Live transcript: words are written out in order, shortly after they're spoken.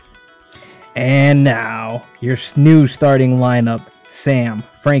And now, your new starting lineup: Sam,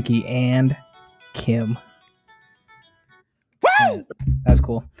 Frankie, and Kim. Woo! That's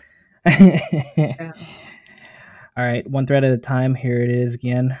cool. Yeah. All right, one thread at a time. Here it is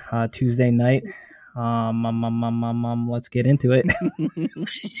again, Tuesday night. Let's get into it.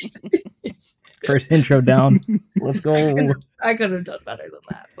 First intro down. Let's go. I could have done better than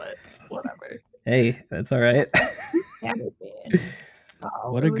that, but whatever. Hey, that's all right. Damn it, man.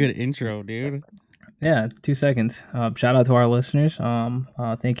 Oh, What it a good was- intro, dude. Yeah, 2 seconds. Shout out to our listeners.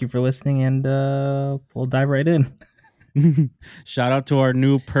 Thank you for listening, and we'll dive right in. Shout out to our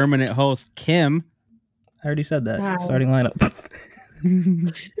new permanent host, Kim. I already said that. Hi. Starting lineup.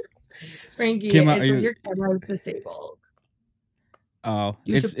 Frankie, Kim, it are says you- your camera is disabled. Oh,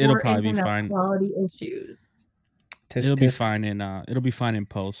 Due to it'll poor probably be internet fine. Quality issues. Tish, It'll be tish. fine in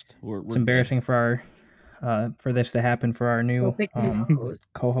post. We're It's good. embarrassing for our for this to happen for our new Perfect host.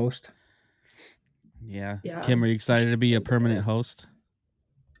 co-host. Yeah. Yeah. Kim, are you excited to be a permanent host?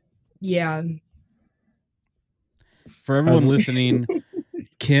 Yeah. For everyone listening,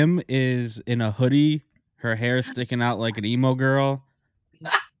 Kim is in a hoodie. Her hair is sticking out like an emo girl.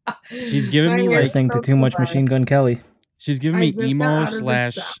 She's giving My me, hair like- is Listening to so Too Much bad. Machine Gun Kelly. She's giving I me just got emo out of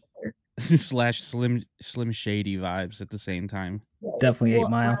the slash Slim Shady vibes at the same time. Definitely 8 Well,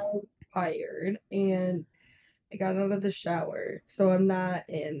 Mile. I'm tired and I got out of the shower, so I'm not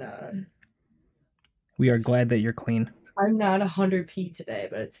in. We are glad that you're clean. I'm not 100p today,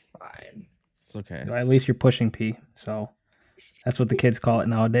 but it's fine. It's okay. At least you're pushing P. So that's what the kids call it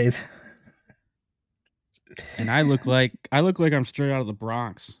nowadays. And I look like I'm straight out of the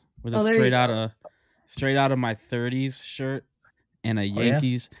Bronx with Oh, a there straight you out go. of my 30s shirt and a yeah?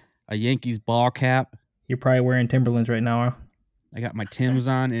 Yankees ball cap. You're probably wearing Timberlands right now. Huh? I got my Timbs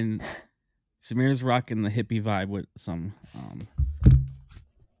on, and Samir's rocking the hippie vibe with some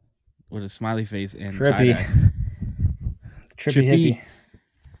with a smiley face and Trippy. tie-dye. Trippy hippie.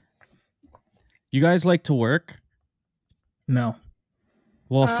 You guys like to work? No.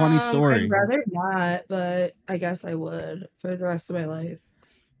 Well, funny story. I'd rather not, but I guess I would for the rest of my life.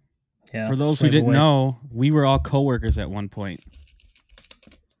 Yeah. For those who slave didn't away. know, we were all coworkers at one point.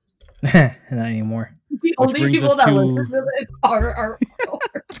 Not anymore. The only brings people us that to- listen to this are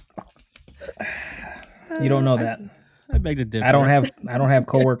You don't know that. I beg to differ. I don't have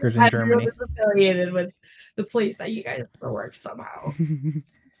coworkers in Germany. Everyone is affiliated with the place that you guys work somehow.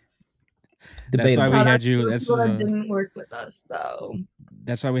 That's why we Debatable. Shout out had to you. the That's people that didn't work with us though.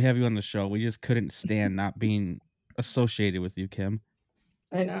 That's why we have you on the show. We just couldn't stand not being associated with you, Kim.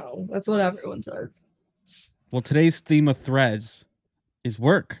 I know. That's what everyone says. Well, today's theme of threads is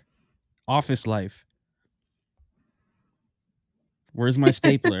work, office life. Where's my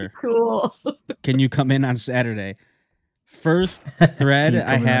stapler? Cool. Can you come in on Saturday? First thread Can you I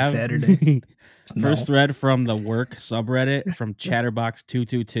come in on have. Saturday? First No. thread from the work subreddit from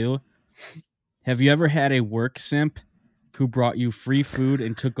Chatterbox222. Have you ever had a work simp who brought you free food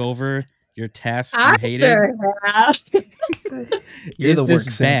and took over your tasks you I hated? sure have. You're Is the this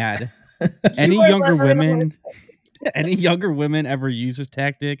work simp. bad? Any You are younger literally women ever use this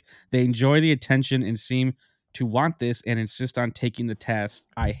tactic? They enjoy the attention and seem to want this and insist on taking the tasks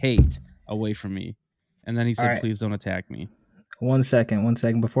I hate away from me. And then he said, All right. please don't attack me. 1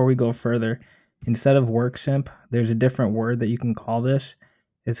 second. Before we go further, instead of work simp, there's a different word that you can call this.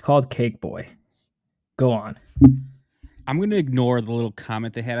 It's called cake boy. Go on. I'm going to ignore the little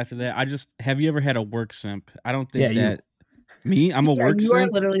comment they had after that. Have you ever had a work simp? I don't think Yeah, you. that. Me? I'm a Yeah, work you are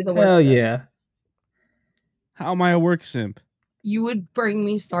simp? literally the work Hell simp. yeah. How am I a work simp? You would bring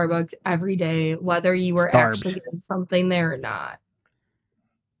me Starbucks every day, whether you were Starbs. actually getting something there or not.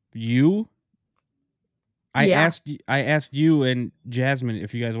 You? I Yeah. asked you and Jasmine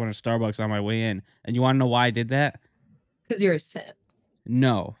if you guys wanted Starbucks on my way in, and you want to know why I did that? Because you're a simp.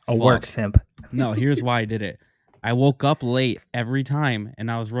 No, A work false. simp. No, here's why I did it. I woke up late every time, and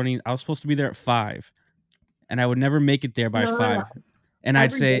I was supposed to be there at 5, and I would never make it there by No, 5. And I'd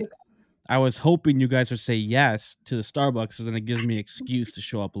Every say, day. I was hoping you guys would say yes to the Starbucks, so then it gives me an excuse to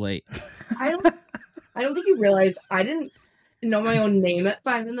show up late. I don't think you realize I didn't know my own name at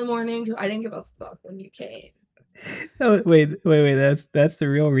 5 in the morning. 'Cause I didn't give a fuck when you came. Oh, wait. That's the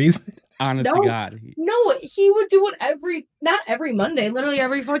real reason. Honest No. to God. No, he would do it not every Monday, literally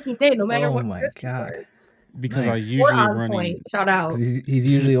every fucking day, no matter Oh what my shift you God. were. Because I Nice. was We're usually on running. point. Shout out. He's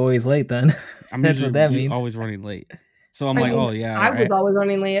usually always late then. I'm That's usually what that means. always running late. So I'm I like, mean, oh yeah. I was always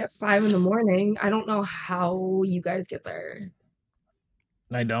running late at 5 in the morning. I don't know how you guys get there.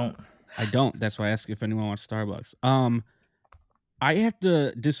 I don't. I don't. That's why I asked if anyone wants Starbucks. I have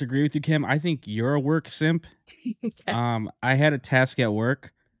to disagree with you, Kim. I think you're a work simp. Okay. I had a task at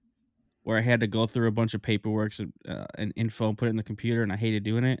work where I had to go through a bunch of paperwork and info and put it in the computer, and I hated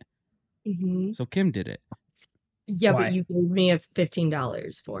doing it. Mhm. So Kim did it. Yeah, Why? but you gave me a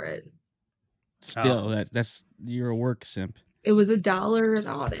 $15 for it. Still, Oh. that's you're a work simp. It was $1 an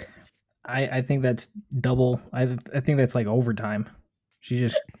audit. I think that's double. I think that's like overtime. She's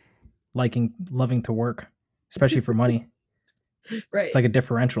just loving to work, especially for money. Right. It's like a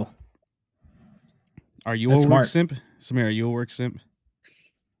differential. Are you That's a work smart. simp? Samir, are you a work simp?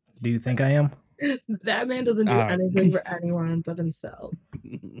 Do you think I am? That man doesn't do anything for anyone but himself.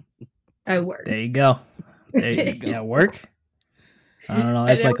 At work. There you go. There you go. Yeah, work. I don't know.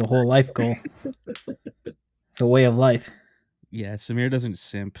 That's like a whole life goal. It's a way of life. Yeah, Samir doesn't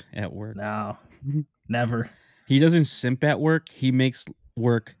simp at work. No, never. He doesn't simp at work. He makes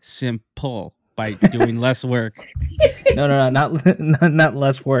work simple by doing less work. No, not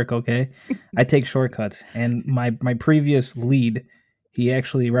less work. Okay, I take shortcuts, and my previous lead, he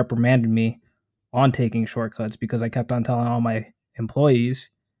actually reprimanded me on taking shortcuts because I kept on telling all my employees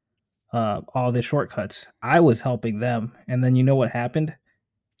all the shortcuts. I was helping them, and then you know what happened?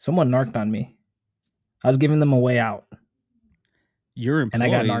 Someone narked on me. I was giving them a way out, Your and I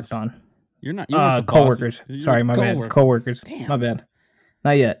employees. got narked on. You're not. You weren't the boss. Coworkers. You Sorry, were my bad. coworkers. Coworkers. Damn. My bad.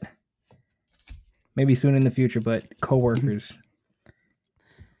 Not yet. Maybe soon in the future, but coworkers.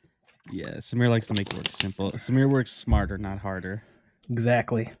 Yeah, Samir likes to make work simple. Samir works smarter, not harder.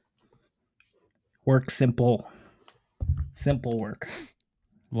 Exactly. Work simple. Simple work.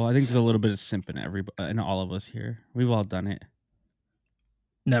 Well, I think there's a little bit of simp in all of us here. We've all done it.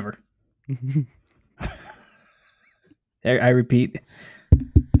 Never. I repeat.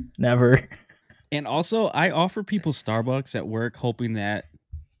 Never. And also, I offer people Starbucks at work, hoping that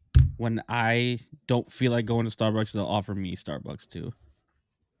when I don't feel like going to Starbucks, they'll offer me Starbucks too.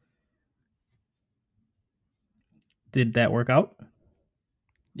 Did that work out?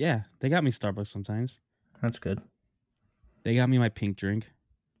 Yeah, they got me Starbucks sometimes. That's good. They got me my pink drink.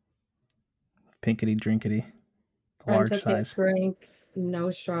 Pinkety drinkety. Friend Large took a size. drink, no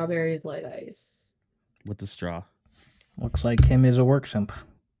strawberries, light ice. With the straw. Looks like Kim is a work simp.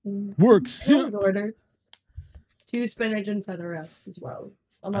 Work I simp. would order 2 spinach and feta wraps as well.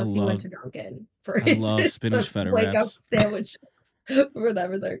 Unless you went to Dunkin' for I love spinach feta wake up wraps. sandwiches,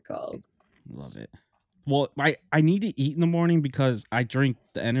 whatever they're called. Love it. Well, I need to eat in the morning because I drink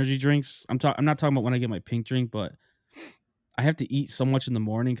the energy drinks. I'm not talking about when I get my pink drink, but I have to eat so much in the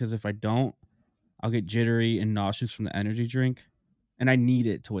morning because if I don't, I'll get jittery and nauseous from the energy drink, and I need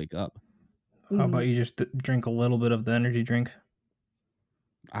it to wake up. How about you just drink a little bit of the energy drink?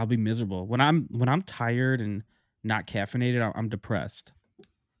 I'll be miserable when I'm tired and not caffeinated. I'm depressed.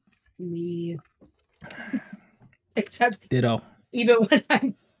 Me. Except Ditto. even when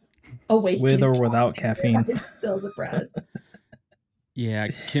I'm awake, With or without caffeine. I'm still depressed. Yeah,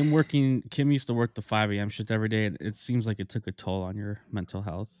 Kim used to work the 5 a.m. shift every day, and it seems like it took a toll on your mental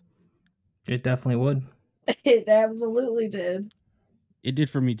health. It definitely would. It absolutely did. It did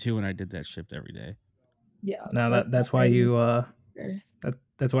for me too when I did that shift every day. Yeah. Now that's why you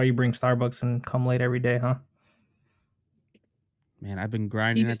that's why you bring Starbucks and come late every day, huh? Man, I've been Do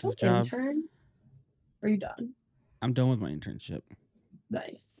grinding you at still this job. intern? Or are you done? I'm done with my internship.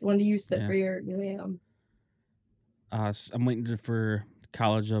 Nice. When do you sit Yeah. for your exam? I'm waiting for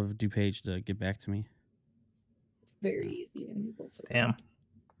College of DuPage to get back to me. It's very easy. And people say, Damn.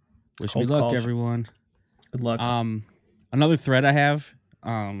 Wish Cold me luck, calls. everyone. Good luck. Another thread I have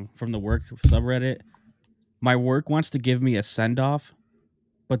from the work subreddit. My work wants to give me a send off,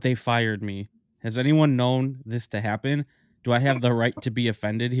 but they fired me. Has anyone known this to happen? Do I have the right to be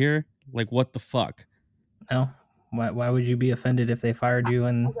offended here? Like, what the fuck? No. Why would you be offended if they fired you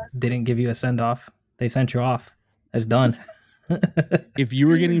and didn't give you a send off? They sent you off. It's done. If you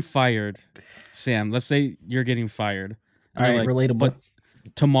were getting fired, Sam, let's say you're getting fired. All right, relatable. But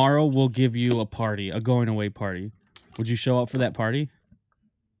tomorrow we'll give you a party, a going away party. Would you show up for that party?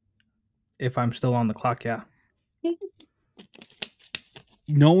 If I'm still on the clock, yeah.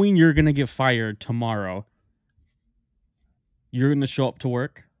 Knowing you're going to get fired tomorrow, you're going to show up to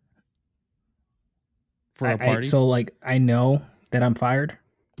work for a party? So, like, I know that I'm fired?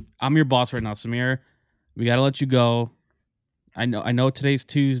 I'm your boss right now, Samir. We got to let you go. I know today's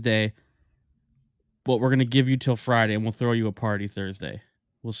Tuesday, but we're going to give you till Friday, and we'll throw you a party Thursday.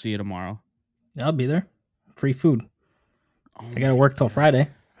 We'll see you tomorrow. I'll be there. Free food. Oh I got to work till Friday.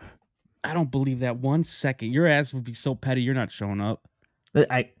 I don't believe that 1 second. Your ass would be so petty you're not showing up.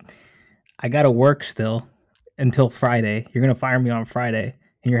 I got to work still until Friday. You're going to fire me on Friday,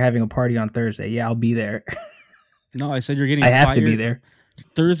 and you're having a party on Thursday. Yeah, I'll be there. No, I said you're getting I have fired. to be there.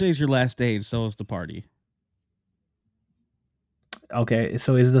 Thursday's your last day, and so is the party. Okay,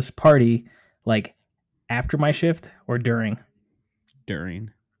 so is this party like after my shift or during?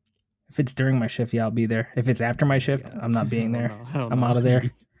 During. If it's during my shift, yeah, I'll be there. If it's after my shift, Yeah. I'm not being there. No, hell I'm no. out of there.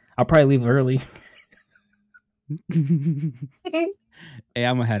 I'll probably leave early. Hey,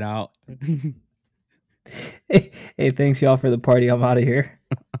 I'm gonna head out. Hey, thanks y'all for the party. I'm out of here.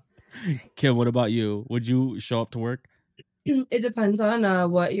 Kim, what about you? Would you show up to work? It depends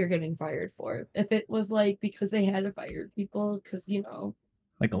on what you're getting fired for. If it was like because they had to fire people because Like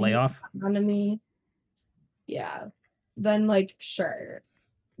a the layoff? economy, yeah, then like sure.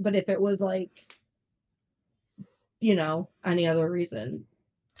 But if it was like any other reason,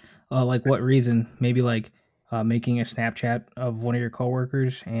 Like what reason? Maybe like making a Snapchat of one of your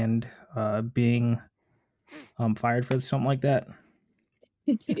coworkers and being fired for something like that.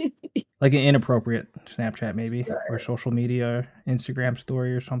 Like an inappropriate Snapchat, maybe, or Sure. social media, Instagram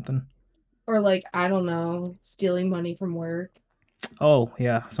story, or something. Or like I don't know, stealing money from work. Oh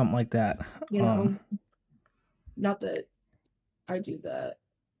yeah, something like that. Not that I do that.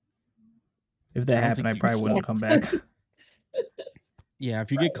 If that I don't happened, I think you probably wouldn't come back. Yeah,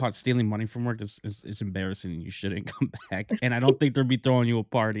 if you get caught stealing money from work, it's embarrassing and you shouldn't come back. And I don't think they'll be throwing you a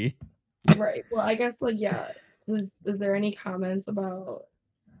party. Right. Well, I guess like yeah. Is there any comments about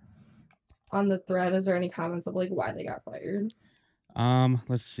on the thread? Is there any comments of like why they got fired?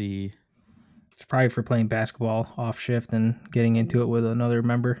 Let's see. It's probably for playing basketball off shift and getting into it with another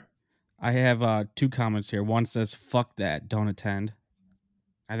member. I have 2 comments here. One says, "Fuck that, don't attend."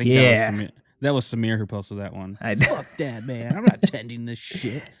 I think Yeah. that was Samir who posted that one. Fuck that, man. I'm not attending this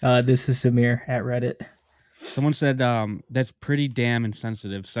shit. This is Samir at Reddit. Someone said, that's pretty damn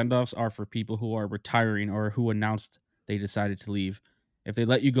insensitive. Send-offs are for people who are retiring or who announced they decided to leave. If they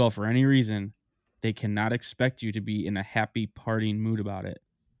let you go for any reason, they cannot expect you to be in a happy partying mood about it.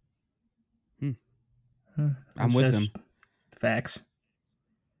 I'm with him. Facts.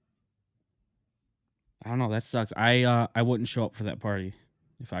 I don't know. That sucks. I wouldn't show up for that party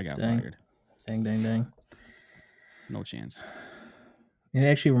if I got fired. Dang. No chance. It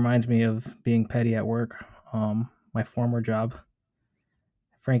actually reminds me of being petty at work. My former job.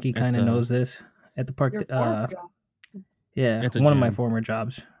 Frankie kind of knows this at the park. Your former job. Yeah, At the one of my gym. former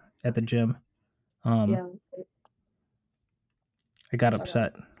jobs at the gym. Yeah. I got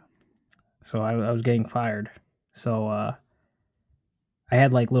upset, so I was getting fired. So I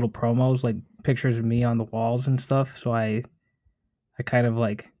had like little promos, like pictures of me on the walls and stuff. So I kind of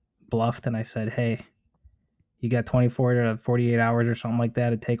like bluffed and I said, "Hey, you got 24 to 48 hours or something like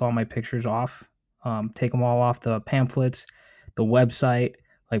that to take all my pictures off. Take them all off the pamphlets, the website,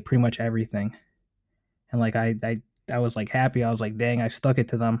 like pretty much everything." And like I was like happy. I was like, dang, I stuck it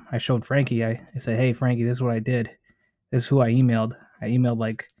to them. I showed Frankie. I said, hey, Frankie, this is what I did. This is who I emailed. I emailed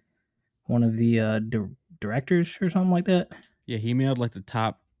like one of the directors or something like that. Yeah, he emailed like the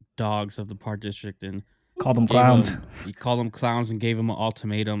top dogs of the park district and called them clowns. He called them clowns and gave them an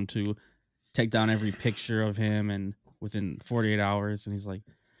ultimatum to take down every picture of him and within 48 hours. And he's like,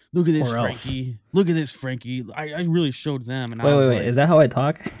 look at this, Frankie. Look at this, Frankie. I really showed them. And wait. Is that how I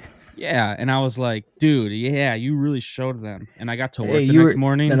talk? Yeah, and I was like, dude, yeah, you really showed them. And I got to work the next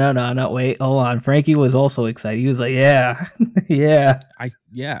morning. No, wait, hold on. Frankie was also excited. He was like, yeah, yeah.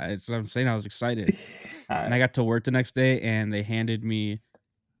 It's what I'm saying. I was excited. And I got to work the next day, and they handed me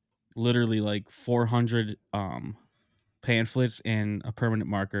literally like 400 pamphlets and a permanent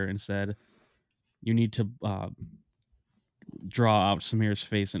marker and said, you need to draw out Samir's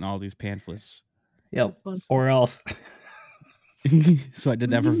face in all these pamphlets. Yep, or else. So I did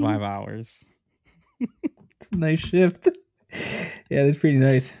that for 5 hours. It's a nice shift. Yeah, that's pretty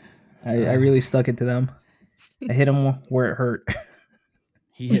nice. I really stuck it to them. I hit him where it hurt.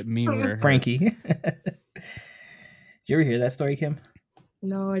 He hit me where it hurt. Frankie. Did you ever hear that story, Kim?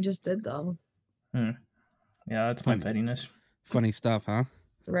 No, I just did though. Yeah, that's my pettiness. Funny stuff, huh?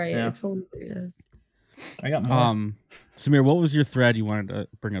 Right. Yeah. It's hilarious. I got more. Samir, what was your thread you wanted to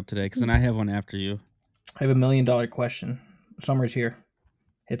bring up today? Because then I have one after you. I have $1 million question. Summer's here.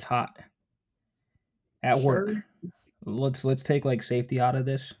 It's hot. At work. Let's take like safety out of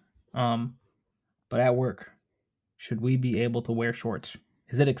this. But at work, should we be able to wear shorts?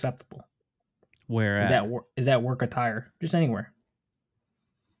 Is it acceptable? Where is that work attire? Just anywhere.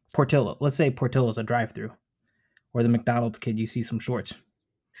 Portillo. Let's say Portillo's a drive-through, or the McDonald's kid. You see some shorts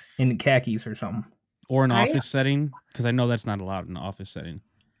in khakis or something, or an office setting, because I know that's not allowed in an office setting.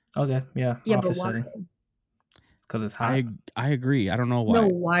 Okay, yeah, office setting. Because it's hot. I agree. I don't know why. No,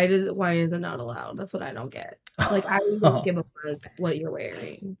 why is it not allowed? That's what I don't get. Like I don't give a fuck what you're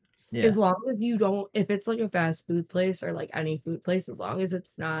wearing. Yeah. As long as you don't, if it's like a fast food place or like any food place, as long as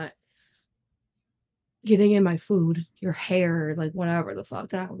it's not getting in my food, your hair, like whatever the fuck,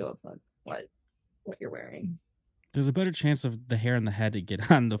 then I don't give a fuck what you're wearing. There's a better chance of the hair on the head to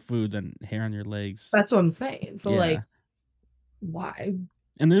get on the food than hair on your legs. That's what I'm saying. So Yeah. like, why?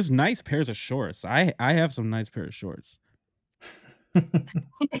 And there's nice pairs of shorts. I have some nice pair of shorts.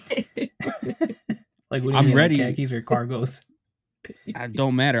 Like when I'm you ready. khakis or cargos. It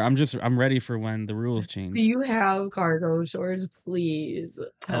don't matter. I'm ready for when the rules change. Do you have cargo shorts? Please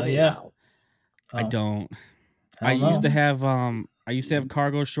tell Hell me yeah. now. I Oh, don't. hell I used to no. have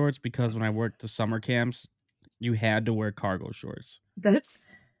cargo shorts because when I worked the summer camps, you had to wear cargo shorts. That's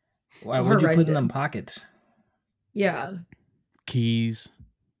Why would you put in horrendous. them pockets? Yeah. Keys.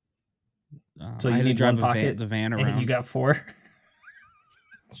 So I you had to need drive one pocket, the van and around. you got 4.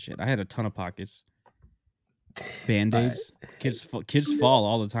 Shit, I had a ton of pockets. Band-aids. Kids fall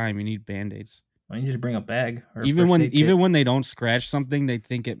all the time. You need band-aids. Why don't you just bring a bag? Or Even first aid kit? when they don't scratch something, they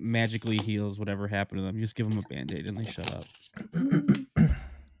think it magically heals whatever happened to them. You just give them a band-aid and they shut up.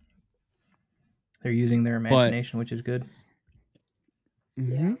 They're using their imagination, which is good.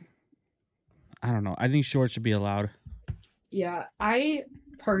 Mm-hmm. I don't know. I think shorts should be allowed. Yeah. I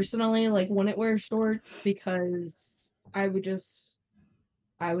personally like wouldn't wear shorts because I would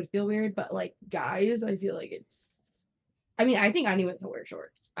feel weird, but like guys, I feel like I mean, I think anyone can wear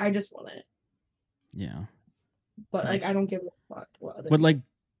shorts. I just wouldn't. Yeah. But like Nice. I don't give a fuck what other But people- like,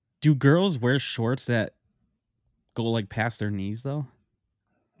 do girls wear shorts that go like past their knees though?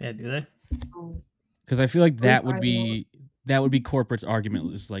 Yeah, do they? Because I feel like that I would be corporate's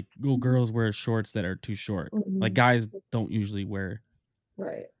argument. Is like, oh, girls wear shorts that are too short. Like Mhm. guys don't usually wear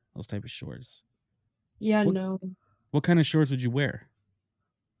Right. those type of shorts. Yeah, What- no. What kind of shorts would you wear?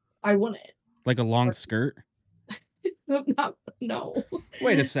 I wouldn't. Like a long skirt? No.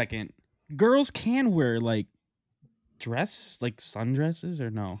 Wait a second. Girls can wear like sundresses or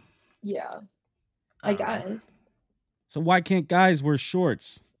no? Yeah. I I don't know. guess. So why can't guys wear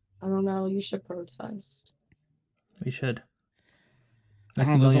shorts? I don't know. You should protest. We should. I That's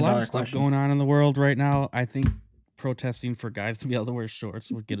don't the know. There's a lot $1,000,000 of stuff question. going on in the world right now. I think protesting for guys to be able to wear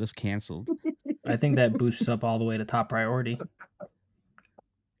shorts would get us canceled. I think that boosts up all the way to top priority.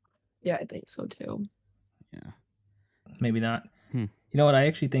 Yeah, I think so too. Yeah. Maybe not. Hmm. You know what? I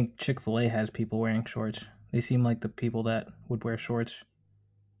actually think Chick-fil-A has people wearing shorts. They seem like the people that would wear shorts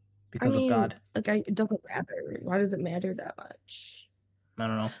because of God. Like, it doesn't matter. Why does it matter that much? I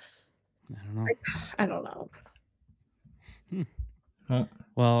don't know. I don't know. I don't know.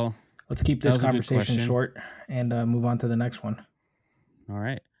 Well, let's keep that this was a good conversation question. short and move on to the next one. All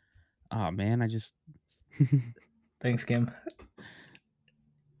right. Oh man, I just. Thanks, Kim.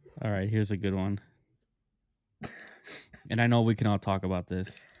 All right, here's a good one. And I know we can all talk about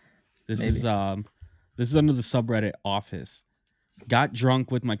this. This Maybe. is under the subreddit Office. Got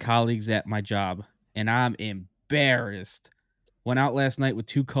drunk with my colleagues at my job, and I'm embarrassed. Went out last night with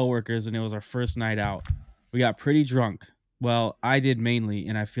 2 coworkers, and it was our first night out. We got pretty drunk. Well, I did mainly,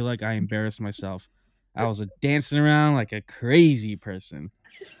 and I feel like I embarrassed myself. I was dancing around like a crazy person.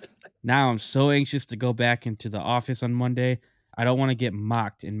 Now I'm so anxious to go back into the office on Monday. I don't want to get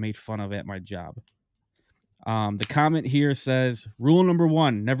mocked and made fun of at my job. The comment here says, rule number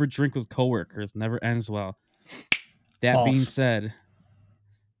 1, never drink with coworkers. Never ends well. That being False. said,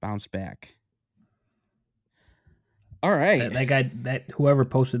 bounce back. All right. That guy, whoever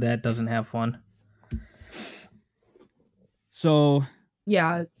posted that doesn't have fun. So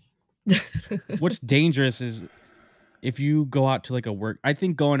Yeah. what's dangerous is if you go out to like a work. I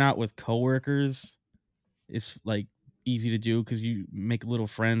think going out with coworkers is like easy to do because you make little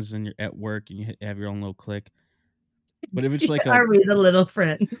friends and you're at work and you have your own little clique. But if it's like Are we the little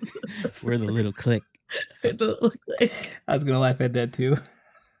friends? we're the little clique. It doesn't look like. I was gonna laugh at that too.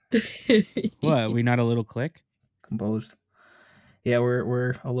 What? Are we not a little clique? Composed. Yeah,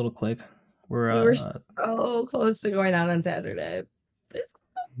 we're a little clique. We were so close to going out on Saturday.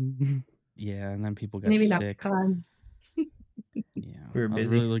 Yeah, and then people got Maybe sick. next time. We Yeah, were I was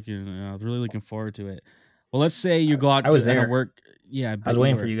busy. really looking forward to it. Well, let's say you go out. I was to there. work. Yeah, I was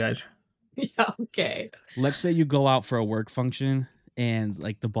waiting for you guys. Yeah, okay. Let's say you go out for a work function and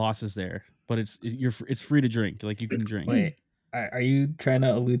like the boss is there, but it's free to drink. Like you can drink. Wait, are you trying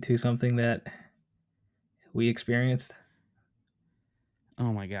to allude to something that we experienced?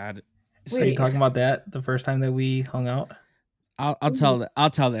 Oh my god. So you Wait. talking about that the first time that we hung out? I'll tell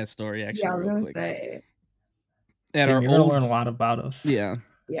that story actually Yeah, I was real gonna quick. say. At Kim, our you're gonna old learn a lot about us. yeah,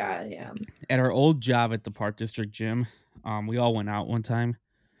 Yeah. at our old job at the Park District gym, we all went out one time.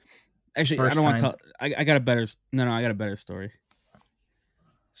 Actually, I First don't want to time. tell. I got a better. No, I got a better story.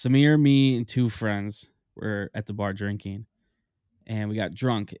 Samir, me, and 2 friends were at the bar drinking, and we got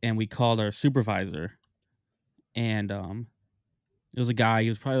drunk, and we called our supervisor, and it was a guy. He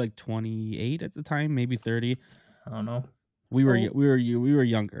was probably like 28 at the time, maybe 30. I don't know. We were Oh. we were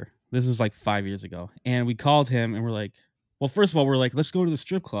younger. This was like 5 years ago, and we called him and we're like, well, first of all, we're like, let's go to the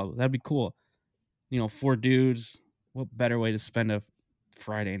strip club. That'd be cool. 4 dudes. What better way to spend a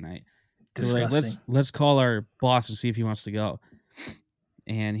Friday night? So we're like, Disgusting. let's call our boss and see if he wants to go.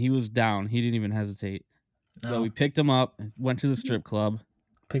 And he was down. He didn't even hesitate. So No. we picked him up, went to the strip club.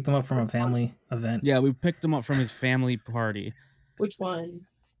 Picked him up from a family event. Yeah, we picked him up from his family party. Which one?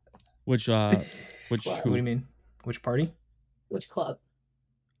 Which What What do you mean? Which party? Which club?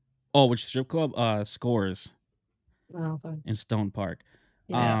 Oh, which strip club? Scores Oh, okay. in Stone Park.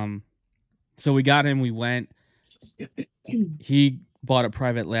 Yeah. So we got him. We went. He bought a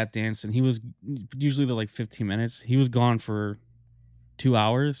private lap dance, and he was usually there like 15 minutes. He was gone for 2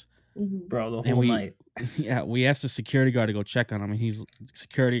 hours. Mhm. Bro, the And whole night. Yeah, we asked the security guard to go check on him, and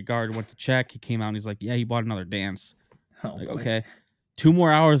security guard went to check. He came out and he's like, "Yeah, he bought another dance." Oh, Like, boy. okay. 2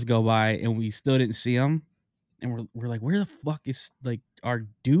 more hours go by, and we still didn't see him. And we're like, where the fuck is like our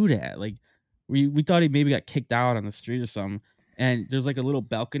dude at? Like, we thought he maybe got kicked out on the street or something. And there's like a little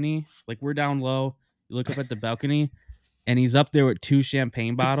balcony. Like, we're down low. You look up at the balcony, and he's up there with 2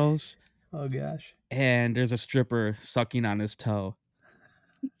 champagne bottles, Oh gosh. and there's a stripper sucking on his toe.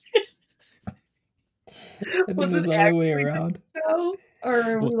 I think it was the other way around. So,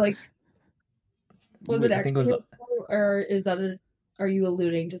 or Well, like, was it I think it actually? was Or is that are you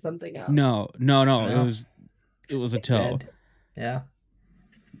alluding to something else? No. No. It was a toe. dead. Yeah.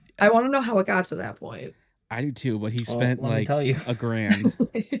 I want to know how it got to that point. I do too, but he Well, spent let me like tell you. $1,000.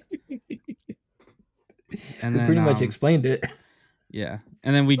 And We then pretty much explained it. yeah.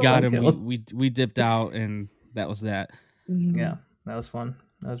 And then we got him. Kill. We dipped out, and that was that. Mhm. Yeah, that was fun.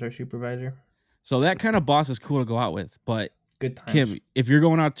 That was our supervisor. So that kind of boss is cool to go out with. But Good times. Kim, if you're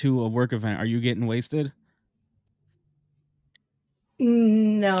going out to a work event, are you getting wasted?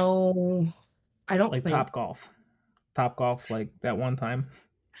 No, I don't Like think Top Golf, like that one time.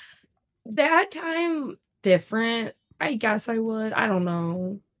 that time different. I guess I would. I don't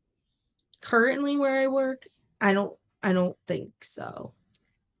know. Currently, where I work, I don't think so.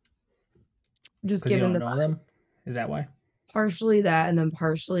 Just Because you given don't the know them. Is that why? partially that, and then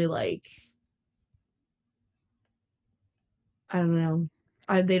partially like I don't know.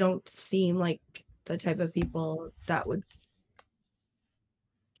 They don't seem like the type of people that would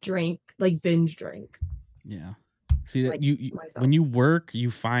binge drink. Yeah. See that Like you myself. when you work,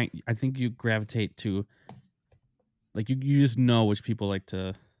 I think you gravitate to like you just know which people like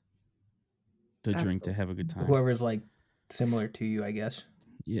to drink to have a good time. Whoever's like similar to you, I guess.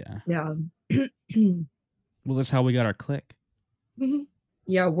 Yeah. Yeah. Well, that's how we got our clique.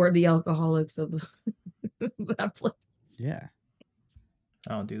 Yeah, we're the alcoholics of that place. Yeah.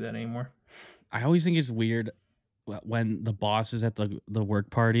 I don't do that anymore. I always think it's weird when the boss is at the work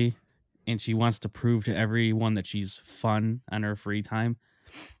party and she wants to prove to everyone that she's fun on her free time,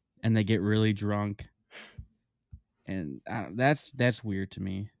 and they get really drunk. And that's weird to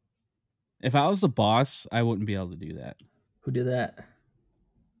me. If I was the boss, I wouldn't be able to do that. Who did that?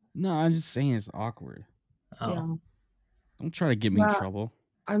 No, I'm just saying it's awkward. Oh, Yeah. Don't try to get me in Yeah. trouble.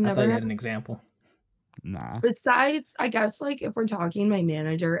 I've I thought never you had had an example. Nah. besides, I guess like if we're talking my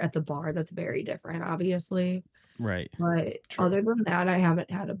manager at the bar, that's very different, obviously. Right. But True. other than that, I haven't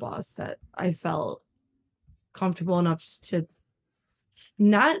had a boss that I felt comfortable enough to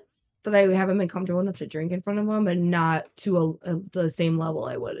not that I haven't been comfortable enough to drink in front of them, but not to the same level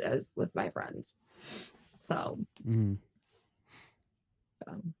I would as with my friends. So, Mhm.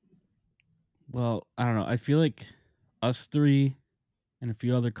 um, Well, I don't know. I feel like us three and a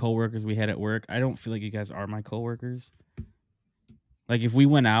few other coworkers we had at work, I don't feel like you guys are my coworkers. Like if we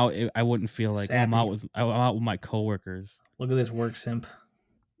went out, I wouldn't feel like I'm out with my coworkers. Look at this work simp.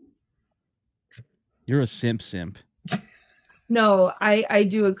 You're a simp. no, I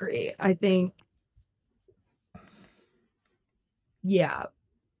do agree. I think, yeah,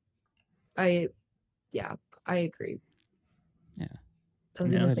 I agree. Yeah. I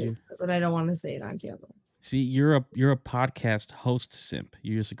was Yeah, gonna I say, do. but I don't want to say it on camera. See, you're a podcast host simp.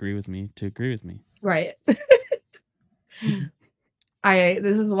 You just agree with me to agree with me. Right.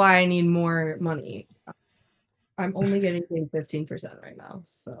 This is why I need more money. I'm only getting paid 15% right now.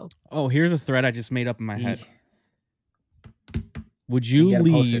 So Oh, here's a thread I just made up in my head. Eek. Would You you gotta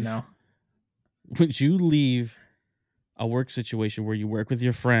post it leave? now. Would you leave a work situation where you work with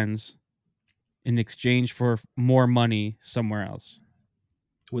your friends in exchange for more money somewhere else?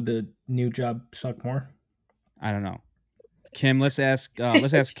 Would the new job suck more? I don't know. Kim, let's ask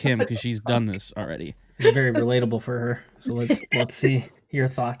Kim because she's done this already. It's very relatable for her. So let's see your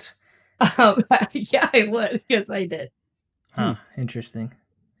thoughts. Yeah, I would because I did. Huh, interesting.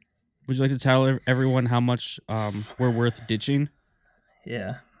 Would you like to tell everyone how much we're worth ditching?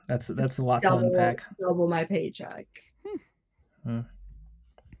 Yeah, that's a lot to unpack. Double my paycheck. Hmm,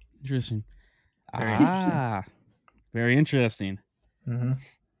 Interesting. very interesting. Very interesting. Hmm.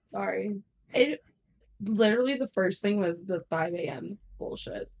 Sorry. It literally the first thing was the 5 a.m.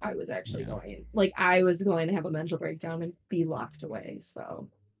 bullshit. I was actually I was going to have a mental breakdown and be locked away. So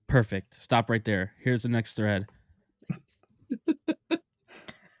Perfect. Stop right there. Here's the next thread.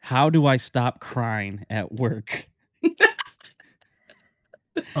 How do I stop crying at work?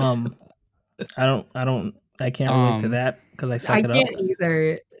 I can't relate to that because I suck I it up. can't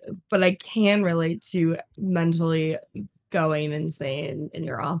either, but I can relate to mentally going insane in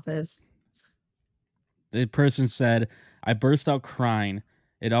your office. The person said, I burst out crying.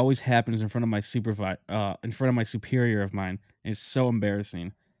 It always happens in front of my in front of my superior of mine. And it's so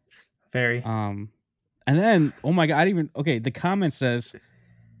embarrassing. Very. And then, oh my god, the comment says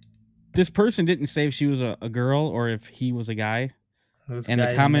this person didn't say if she was a girl or if he was a guy. Those And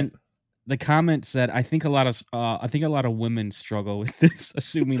guys in it. the comment said, I think a lot of women struggle with this,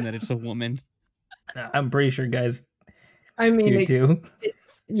 assuming that it's a woman. I'm pretty sure guys I mean, do too.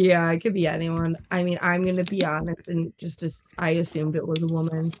 yeah, it could be anyone. I mean, I'm gonna be honest and I assumed it was a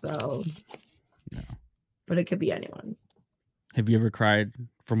woman, so No. but it could be anyone. Have you ever cried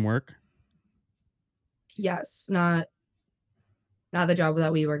from work? Yes, not the job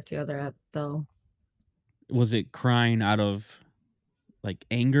that we worked together at though. Was it crying out of like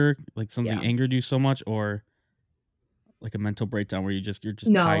anger, like something Yeah. angered you so much, or like a mental breakdown where you're just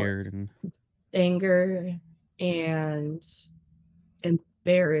No. tired and Anger and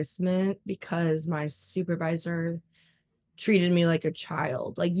embarrassment because my supervisor treated me like a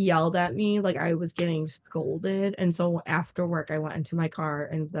child, like yelled at me like I was getting scolded. And so after work, I went into my car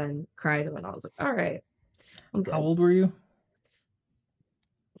and then cried. And then I was like, all right, I'm good. How old were you?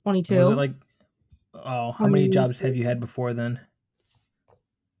 22. Was it like, oh, how many jobs have you had before then?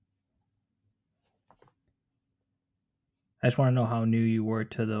 I just want to know how new you were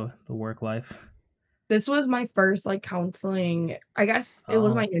to the work life. This was my first like counseling. I guess it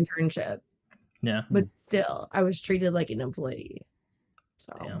was my internship. Yeah. But still, I was treated like an employee.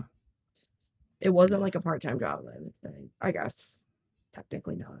 So Damn. It wasn't like a part-time job or anything. I guess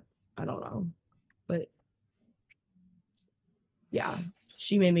technically not. I don't know. But yeah,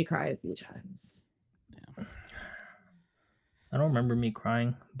 she made me cry a few times. Yeah. I don't remember me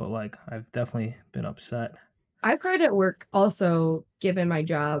crying, but like I've definitely been upset. I've cried at work also, given my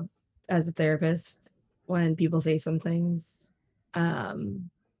job as a therapist, when people say some things.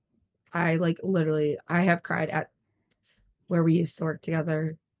 I like literally I have cried at where we used to work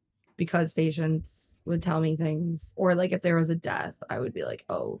together because patients would tell me things, or like if there was a death, I would be like,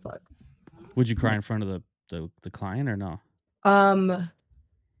 oh fuck. Would you cry in front of the client or no?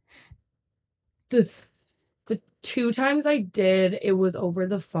 The 2 times I did, it was over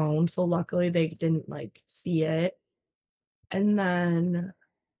the phone, so luckily they didn't like see it. And then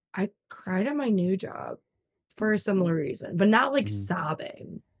I cried at my new job for a similar reason, but not like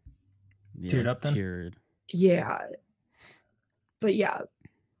sobbing. Yeah, Teared up then? Teared. Yeah. But yeah.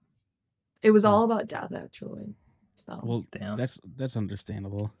 It was all about death actually. So Well, damn. That's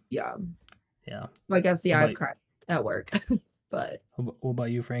understandable. yeah. Yeah. So I guess I've cried at work. But what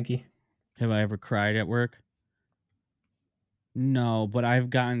about you, Frankie? Have I ever cried at work? No, but I've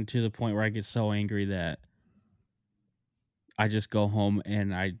gotten to the point where I get so angry that I just go home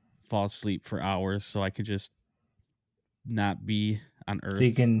and I fall asleep for hours so I could just not be on Earth. So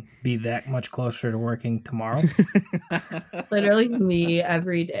you can be that much closer to working tomorrow? Literally me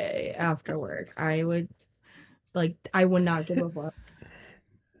every day after work. I would not give a fuck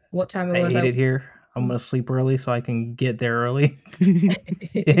what time it was. I hate it here. I'm gonna sleep early so I can get there early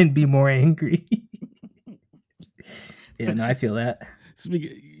and be more angry. Yeah, no, I feel that.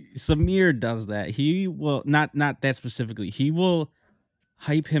 Samir does that. He will not that specifically. He will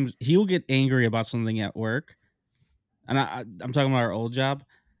hype him. He will get angry about something at work, and I'm talking about our old job.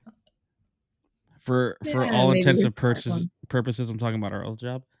 For all intents and purposes, I'm talking about our old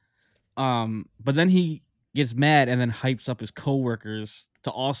job. But then he gets mad and then hypes up his coworkers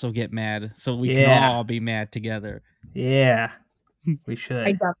to also get mad, so we can all be mad together. Yeah, we should.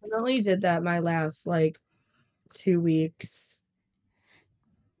 I definitely did that my last 2 weeks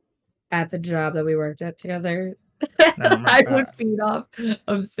at the job that we worked at together. I would feed off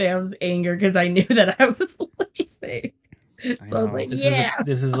of Sam's anger because I knew that I was leaving. So I was like,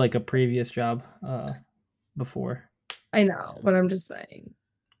 this is like a previous job before. I know, but I'm just saying.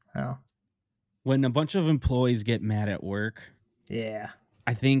 When a bunch of employees get mad at work, yeah,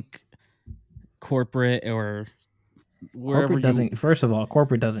 I think corporate or wherever Corporate doesn't. First of all,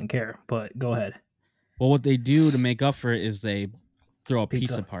 corporate doesn't care. But go ahead. Well, what they do to make up for it is they throw a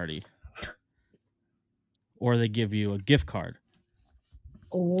pizza Pizza. party, or they give you a gift card,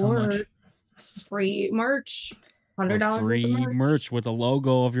 Or much? free merch. or $100 free merch with a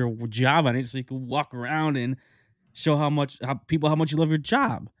logo of your job on it, so you can walk around and show how much you love your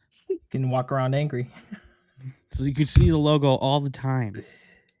job. You can walk around angry. So you can see the logo all the time.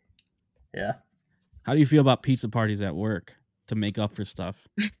 Yeah. How do you feel about pizza parties at work to make up for stuff?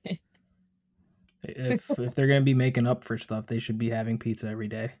 If they're gonna be making up for stuff, they should be having pizza every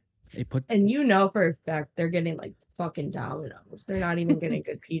day. They put And you know for a fact they're getting like fucking Domino's. They're not even getting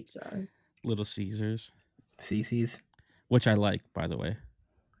good pizza. Little Caesars, CC's. which I like, by the way.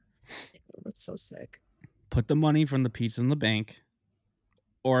 That's so sick. Put the money from the pizza in the bank,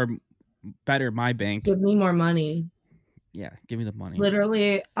 or better, my bank. Give me more money. Yeah, give me the money.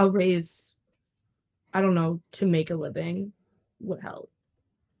 Literally, I'll raise, I don't know, to make a living would help.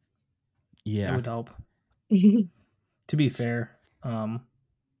 It Yeah, would help. To be fair,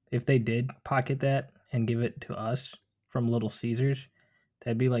 if they did pocket that and give it to us from Little Caesars,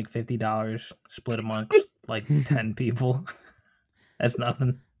 that'd be like $50 split amongst like 10 people. That's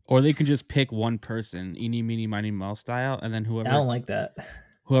nothing. or they can just pick one person, eeny, meeny, miny, mo style, and then I don't like that.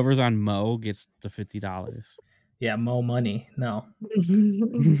 whoever's on Mo gets the $50. Yeah, mo money. No.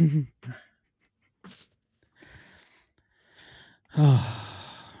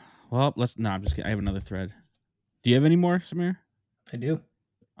 Well, let's. No, I'm just kidding. I have another thread. Do you have any more, Samir? I do.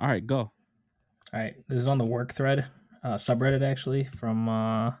 All right, go. All right. This is on the work thread, subreddit actually, from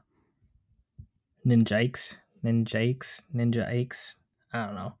Ninja Aches. I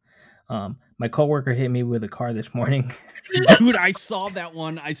don't know. My coworker hit me with a car this morning. Dude, I saw that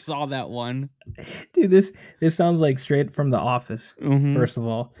one. Dude, this sounds like straight from The Office. Mhm. First of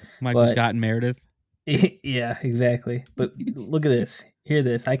all, Michael but- Scott and Meredith. yeah, exactly. But look at this. Hear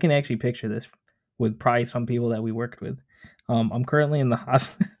this. I can actually picture this with probably some people that we worked with. I'm currently in the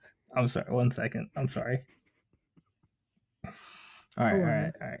hospital. I'm sorry. 1 second. I'm sorry. All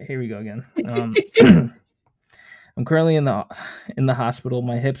right. Here we go again. I'm currently in the hospital.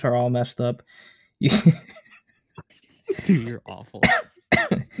 My hips are all messed up. Dude, you're awful.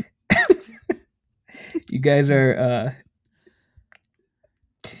 You guys are.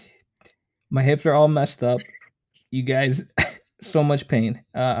 My hips are all messed up. You guys, so much pain.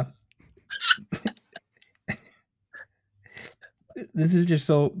 This is just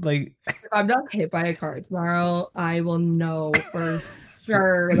so like. If I'm not hit by a car tomorrow, I will know for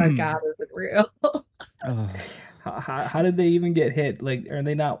sure that God isn't real. Ugh. How did they even get hit? Like, are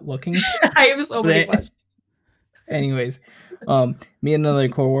they not looking? I have so many questions. Anyways, me and another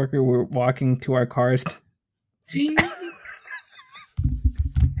coworker were walking to our cars. Dude,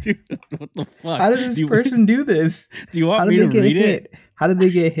 what the fuck? How did this person do this? Do you How want did me they to get read hit? it? How did they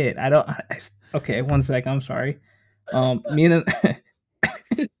get hit? Okay, 1 sec. I'm sorry. Me and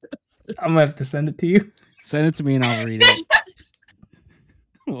I'm gonna have to send it to you. Send it to me and I'll read it.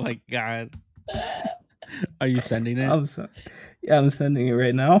 Oh my god. Are you sending it? I'm sorry. Yeah, I'm sending it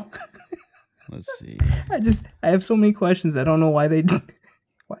right now. Let's see. I have so many questions. I don't know why they.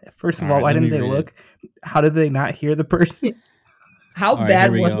 First of all, Alright, why let me didn't they read it. look? How did they not hear the person? How All right, bad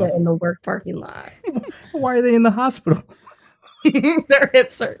here we was go. it in the work parking lot? Why are they in the hospital? Their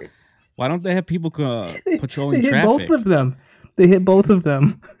hips hurt. Why don't they have people patrolling They hit traffic? both of them. They hit both of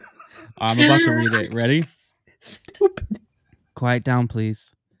them. I'm about to read it. Ready? Stupid. Quiet down,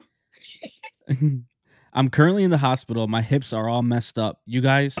 please. I'm currently in the hospital. My hips are all messed up. You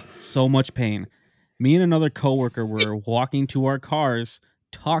guys, so much pain. Me and another coworker were walking to our cars,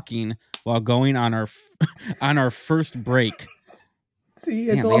 talking while going on our on our first break.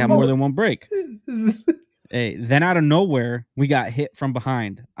 See, I Damn, told they have you. more than one break. This is- Hey, then out of nowhere, we got hit from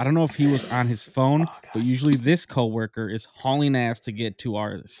behind. I don't know if he was on his phone, Oh, but usually this coworker is hauling ass to get to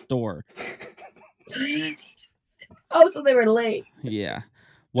our store. Oh, so they were late. Yeah.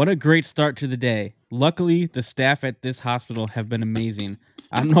 What a great start to the day. Luckily, the staff at this hospital have been amazing.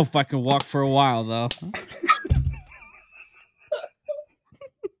 I don't know if I can walk for a while, though.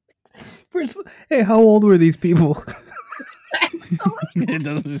 First, hey, how old were these people? It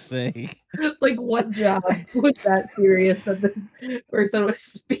doesn't say. Like, what job was that serious that this person was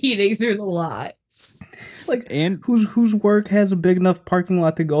speeding through the lot? Like, And whose work has a big enough parking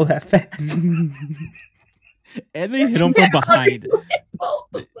lot to go that fast? and they hit him from behind. Both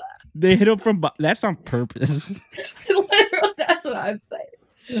of They hit him from that's on purpose. them. Literally, that's what I'm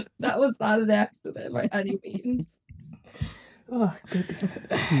saying. That was not an accident by any means. Oh, god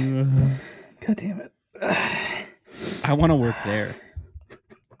damn it! God damn it! I want to work there.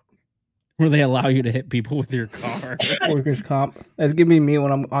 where they allow you to hit people with your car. Workers' comp. That's gonna be me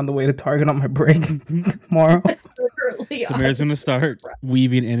when I'm on the way to Target on my break tomorrow. Literally Samira's gonna us. start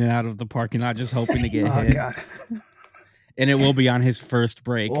weaving in and out of the parking lot, just hoping to get Oh hit. god. And it will be on his first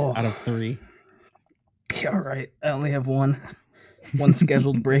break Oh. out of 3. Yeah, right. I only have one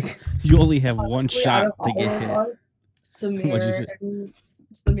scheduled break. You only have one Honestly, out shot of to all get of hit. us, What'd you Samir say? and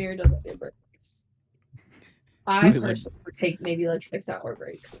Samir doesn't get breaks. I Wait, what? personally would take maybe like 6-hour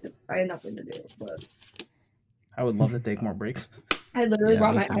breaks because I had nothing to do. But I would love to take more breaks. I literally Yeah,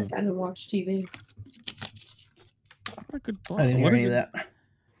 brought me my too. iPad and watched TV. What a good I didn't hear what a any of good- that.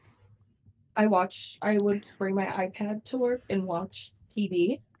 I would bring my iPad to work and watch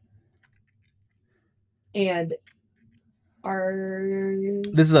TV. And our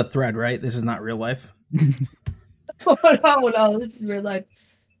This is a thread, right? This is not real life. oh no, this is real life.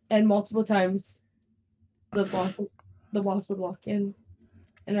 And multiple times the boss would walk in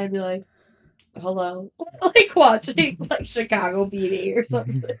and I'd be like, hello. Like watching like Chicago PD or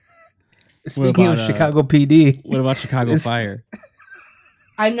something. Speaking of about, Chicago PD, What about Chicago It's- Fire?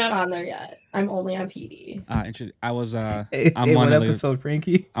 I'm not on there yet. I'm only on PD. I was hey, I'm hey, one what of the episode,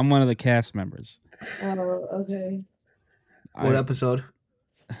 Frankie? I'm one of the cast members. Oh, okay. What I- episode?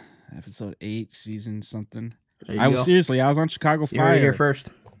 Episode 8, season something. There you I was go. seriously, I was on Chicago You heard it here Fire. first.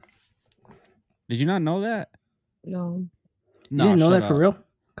 Did you not know that? No. You didn't know shut that for up. real?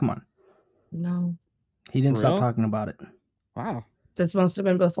 Come on. No. He didn't For stop real? talking about it. Wow. This must have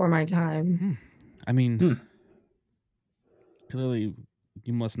been before my time. I mean, Hmm. clearly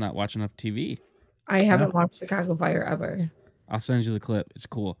you must not watch enough TV. I haven't watched Chicago Fire ever. I'll send you the clip. It's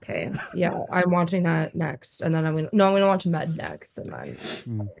cool. Okay. Yeah, I'm watching that next. And then I'm gonna watch Med next and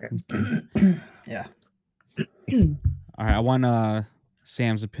then Yeah. All right, I want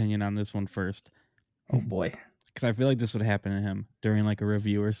Sam's opinion on this one first, Oh boy. because I feel like this would happen to him during like a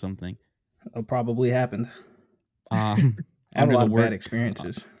review or something. It probably happened. Um, I have a under lot the of work bad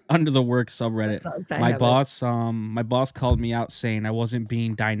experiences. under the work subreddit, Sucks, I my haven't. boss called me out saying I wasn't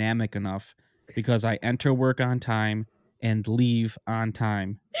being dynamic enough because I enter work on time and leave on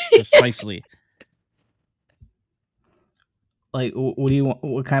time precisely. Like, what do you want?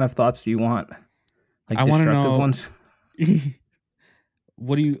 What kind of thoughts do you want? Like I wanna destructive know- ones?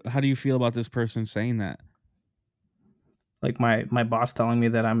 How do you feel about this person saying that? Like my boss telling me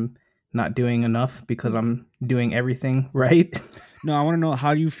that I'm not doing enough because I'm doing everything right. No, I want to know,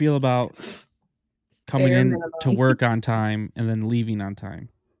 how do you feel about coming Bare in minimum. to work on time and then leaving on time?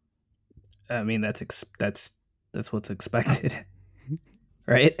 I mean, that's what's expected,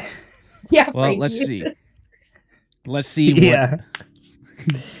 right? Yeah. Well, Frankie. let's see. Let's see what Yeah.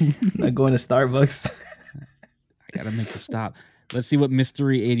 Not going to Starbucks. I gotta make a stop. Let's see what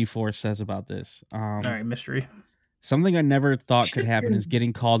Mystery 84 says about this. All right, mystery. Something I never thought could happen is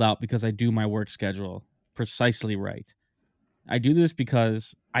getting called out because I do my work schedule precisely right. I do this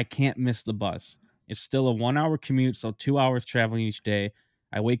because I can't miss the bus. It's still a 1-hour commute, so 2 hours traveling each day.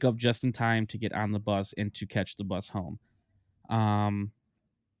 I wake up just in time to get on the bus and to catch the bus home.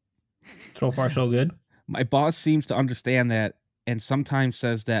 So far, so good. My boss seems to understand that and sometimes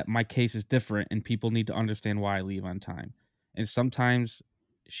says that my case is different and people need to understand why I leave on time. And sometimes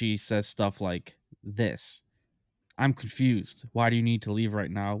she says stuff like this: I'm confused. Why do you need to leave right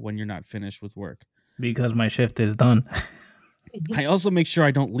now when you're not finished with work? Because my shift is done. I also make sure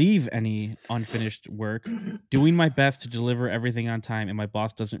I don't leave any unfinished work, doing my best to deliver everything on time, and my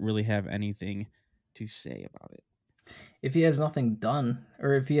boss doesn't really have anything to say about it. If he has nothing done,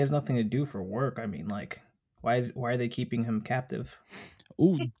 or if he has nothing to do for work, I mean, like, why are they keeping him captive?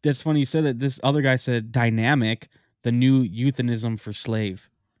 Ooh, that's funny you said that. This other guy said dynamic, the new euphemism for slave.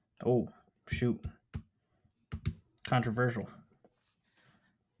 Oh, shoot. Controversial.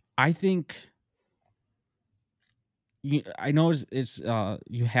 I think I know it's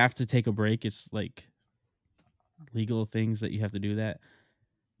you have to take a break. It's like legal things that you have to do that.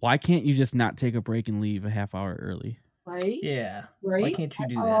 Why can't you just not take a break and leave a half hour early? Right? Yeah. Right? Why can't you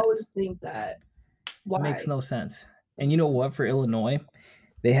do I that? always think that. Why? It makes no sense. And you know what? For Illinois,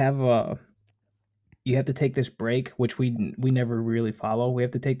 they have you have to take this break, which we never really follow. We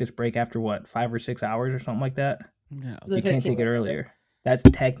have to take this break after what, 5 or 6 hours or something like that. Yeah. The You can't 15 take it minute earlier. That's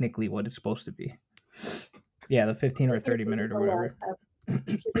technically what it's supposed to be. Yeah, the 15 or 30 minute or whatever.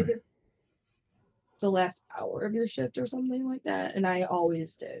 The last hour of your shift or something like that, and I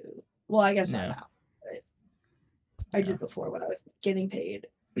always do. Well, I guess not Yeah. now, but I did before when I was getting paid.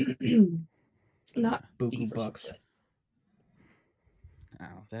 Not Buku fee for bucks. service.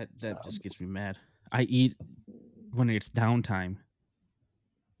 Oh, that So- just gets me mad. I eat when it's downtime.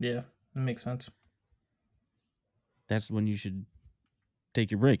 Yeah, that makes sense. That's when you should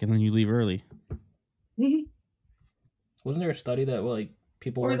take your break and then you leave early. Wasn't there a study that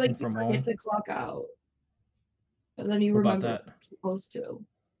people Or working like you from forget home? to clock out, and then you What about remember that? you're supposed to.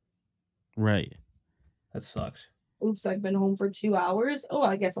 Right. That sucks. Oops, I've been home for 2 hours. Oh,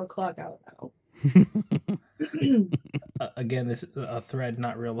 I guess I'll clock out now. Again, this is a thread,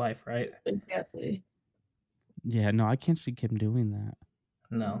 not real life, right? Exactly. Yeah, no, I can't see Kim doing that.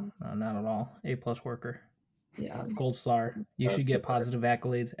 No, not at all. A+ worker. Yeah. Gold star. You Love should to get work. positive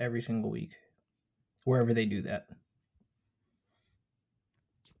accolades every single week, wherever they do that.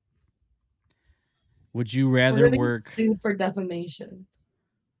 Would you We're rather gonna get work? sued for defamation.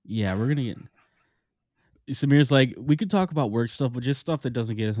 Yeah, we're gonna get. Samir's like, we could talk about work stuff, but just stuff that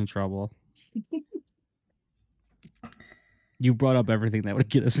doesn't get us in trouble. You brought up everything that would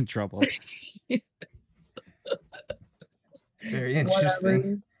get us in trouble. Very interesting.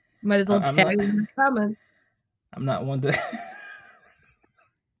 Whatever. Might as well I'm tag not- in the comments. I'm not one to.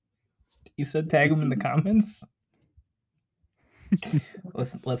 You said tag them in the comments.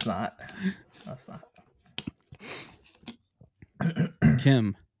 Let's not. Let's not.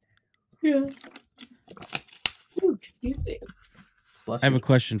 Kim, Yeah. Ooh, excuse me. Bless I have you. a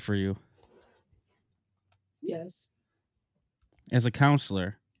question for you. Yes. As a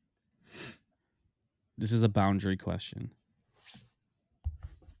counselor, this is a boundary question.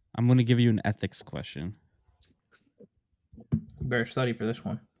 I'm going to give you an ethics question. You better study for this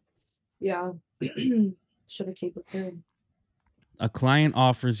one. Yeah. Should have kept prepared. A client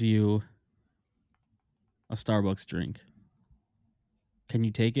offers you a Starbucks drink. Can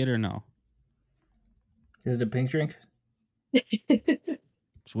you take it or no? Is it a pink drink?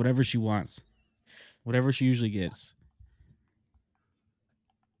 It's whatever she wants. Whatever she usually gets.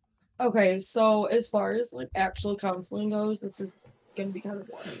 Okay, so as far as like actual counseling goes, this is gonna be kind of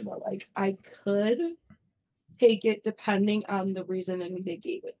boring, but like I could take it depending on the reasoning they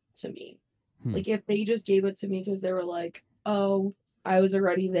gave it to me. Like if they just gave it to me because they were like, oh, I was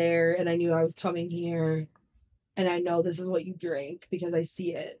already there and I knew I was coming here and I know this is what you drink because I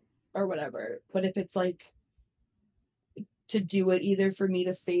see it or whatever. But if it's like to do it either for me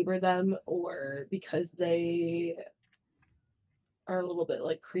to favor them or because they are a little bit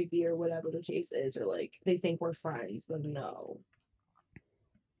like creepy or whatever the case is, or like they think we're friends, then no.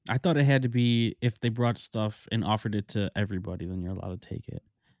 I thought it had to be if they brought stuff and offered it to everybody, then you're allowed to take it.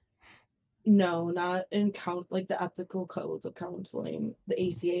 No, not in like the ethical codes of counseling, the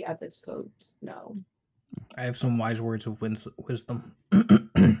ACA ethics codes. No. I have some wise words of wisdom.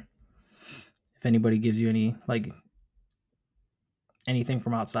 If anybody gives you anything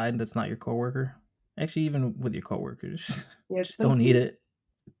from outside that's not your coworker, actually even with your coworkers, Yeah, just don't eat it.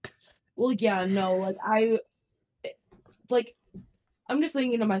 Well, yeah, no, like I'm just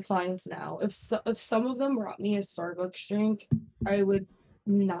thinking to my clients now. If some of them brought me a Starbucks drink, I would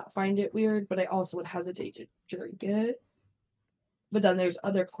not find it weird, but I also would hesitate to drink it. But then there's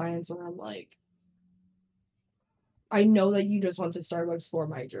other clients where I'm like, I know that you just went to Starbucks for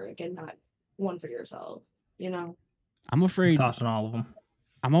my drink and not one for yourself, you know? I'm afraid. Tossing all of them.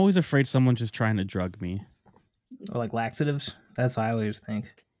 I'm always afraid someone's just trying to drug me. Or like laxatives. That's what I always think.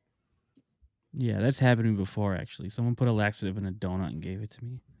 Yeah, that's happened to me before, actually. Someone put a laxative in a donut and gave it to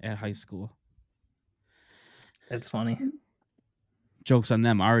me at high school. That's funny. Joke's on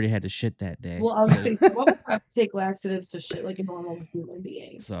them. I already had to shit that day. Well, I was saying, some of us have to take laxatives to shit like a normal human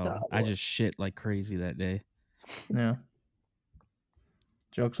being. So I just shit like crazy that day. Yeah.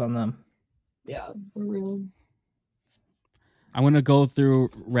 Joke's on them. Yeah, for real. I'm gonna go through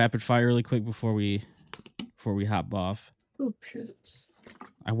rapid fire really quick before we hop off. Oh, shit.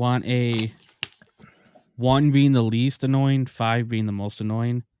 I want a 1 being the least annoying, 5 being the most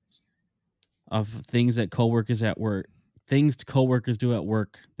annoying of things that coworkers do at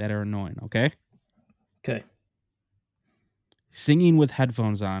work that are annoying. Okay. Okay. Singing with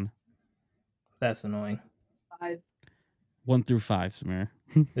headphones on. That's annoying. 5. 1 through 5, Samir.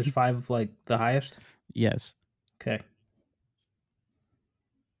 Is 5 like the highest? Yes. Okay.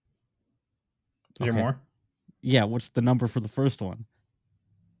 Is there more? Yeah. What's the number for the first one?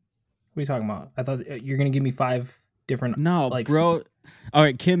 What are you talking about? I thought you're gonna give me 5 different. No, bro. All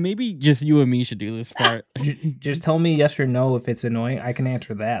right, Kim. Maybe just you and me should do this part. Just tell me yes or no if it's annoying. I can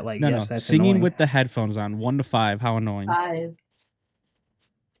answer that. Like, yes, that's singing annoying. with the headphones on. 1 to 5. How annoying? 5.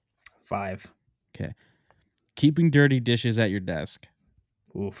 5. Okay. Keeping dirty dishes at your desk.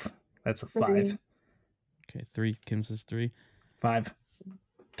 Oof. That's a 3. 5. Okay, 3. Kim says 3. 5.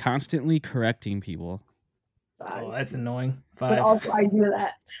 Constantly correcting people. 5. Oh, that's annoying. 5. But also, I do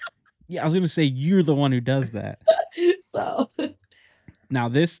that. Yeah, I was gonna say you're the one who does that. So. Now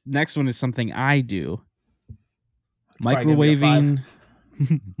this next one is something I do. Probably gonna be a Microwaving.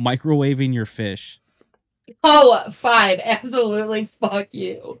 Microwaving your fish. Oh, 5. Absolutely. Fuck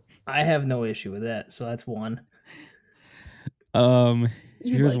you. I have no issue with that, so that's 1. You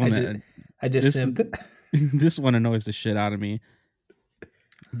Here's like one I that I just this simped. this one annoys the shit out of me.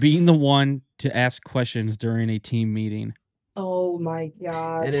 Being the one to ask questions during a team meeting. Oh my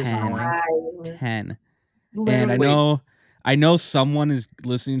god. That is 10. annoying. 10. Literally. And I know someone is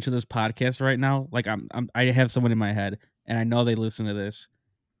listening to this podcast right now. Like I have someone in my head, and I know they listen to this.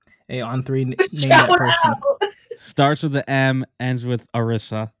 Hey, on 3, name Shout that person. out. Starts with the M, ends with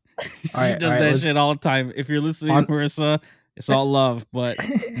Arissa. She Alright, does alright, that let's- shit all the time. If you're listening, On- Marissa, it's all love, but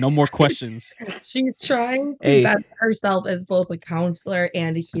no more questions. She's trying to Hey. better herself as both a counselor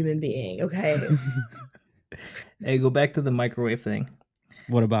and a human being. Okay. Hey, go back to the microwave thing.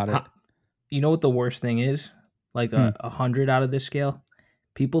 What about it? You know what the worst thing is? Like a 100 out of this scale?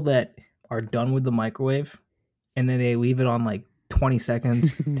 People that are done with the microwave and then they leave it on like 20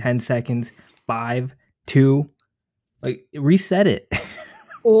 seconds, 10 seconds, 5, 2. Like, reset it.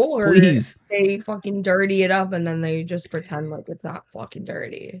 Or Please. they fucking dirty it up and then they just pretend like it's not fucking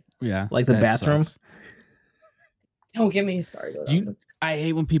dirty. Yeah. Like the that bathroom? sucks. Don't get me started. I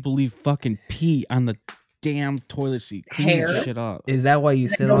hate when people leave fucking pee on the damn toilet seat. Clean that Hair? shit up. Is that why you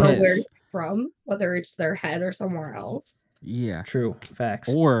I sit don't on know it? where it's from, whether it's their head or somewhere else. Yeah. True. Facts.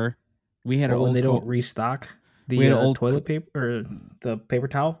 Or we had Or an when old they don't restock we the had an old toilet paper or the paper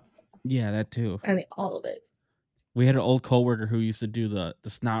towel. Yeah, that too. I mean, all of it. We had an old coworker who used to do the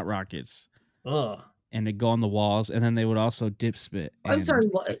snot rockets, Ugh. and they'd go on the walls, and then they would also dip spit. I'm and- sorry,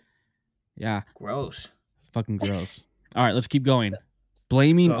 what? Yeah, Gross. fucking gross. All right, let's keep going.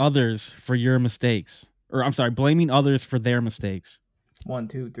 Blaming Go. others for your mistakes, or I'm sorry, blaming others for their mistakes. 1,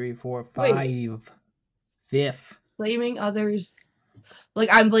 2, 3, 4, Wait. 5. 5th. Blaming others. Like,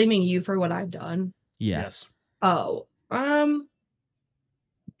 I'm blaming you for what I've done. Yeah. Yes. Oh,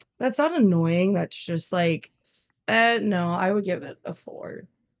 that's not annoying. That's just like, no, I would give it a 4.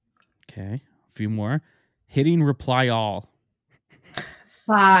 Okay, a few more. Hitting reply all.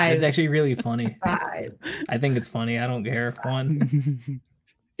 5. It's actually really funny. 5. I think it's funny. I don't care. 1.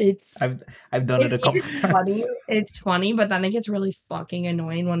 It's I've done it a couple is times. funny. It's funny, but then it gets really fucking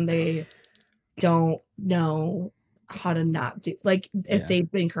annoying when they don't know how to not do, like, if Yeah.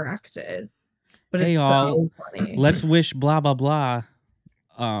 they've been corrected. But Hey, it's all, so funny. Let's wish blah blah blah.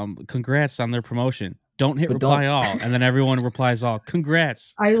 Congrats on their promotion. Don't hit But reply don't- all, and then everyone replies all.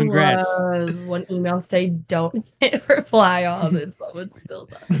 Congrats. I Congrats. love when emails say don't hit reply all and someone still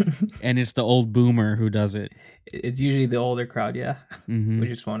does. And it's the old boomer who does it. It's usually the older crowd, yeah, Mhm. which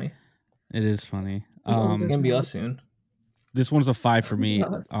is funny. It is funny. The older It's gonna be us soon. This one's a 5 for me.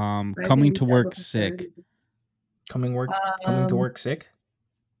 Yes. Coming to work sick. Coming Um, to work sick.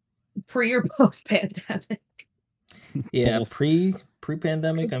 Pre or post pandemic. Yeah, both.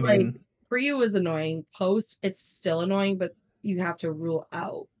 pre-pandemic. I Like, mean, pre was annoying. Post, it's still annoying, but you have to rule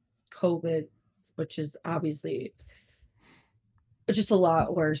out COVID, which is obviously it's just a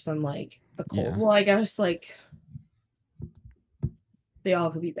lot worse than like a cold. Yeah. Well, I guess like they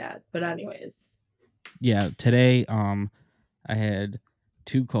all could be bad, but anyways. Yeah, today I had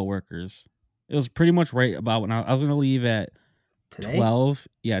 2 coworkers. It was pretty much right about when I was gonna leave at today. 12.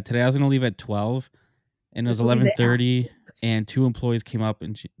 Yeah, today I was gonna leave at 12, and it was This will be the 11:30, and 2 employees came up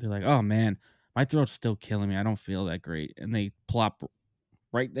and they're like, "Oh man, my throat's still killing me. I don't feel that great." And they plop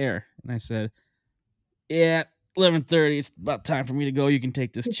right there, and I said, "Yeah, 11:30. It's about time for me to go. You can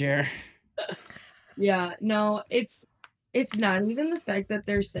take this chair." Yeah, no, it's not even the fact that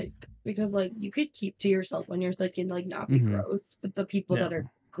they're sick, because like you could keep to yourself when you're sick and like not be Mhm. gross, but the people that Yeah.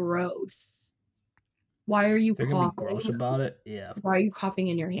 are gross, why are you They're gonna be coughing? gross about it. Yeah, Why are you coughing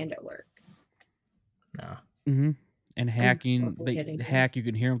in your hand at work? no. Mm-hmm. And hacking, fucking they kidding me. hack. You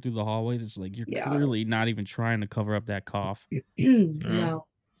can hear them through the hallways. It's like you're Yeah. clearly not even trying to cover up that cough. No.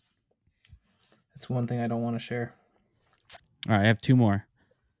 That's one thing I don't want to share. All right, I have 2 more.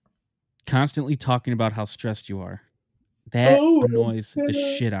 Constantly talking about how stressed you are. That Oh, annoys the God.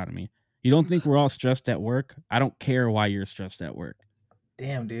 shit out of me. You don't think we're all stressed at work? I don't care why you're stressed at work.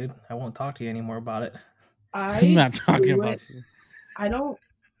 Damn, dude, I won't talk to you anymore about it. I'm not talking do about it. you.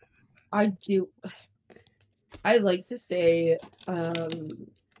 I do. I like to say,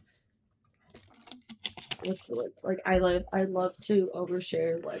 what's the word? Like I love to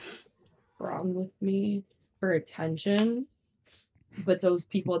overshare what's wrong with me for attention. But those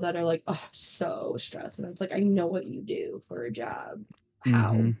people that are like, oh, so stressed, and it's like, I know what you do for a job.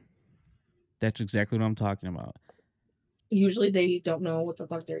 How? Mhm. That's exactly what I'm talking about. Usually they don't know what the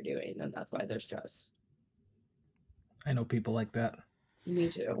fuck they're doing, and that's why they're stressed. I know people like that. Me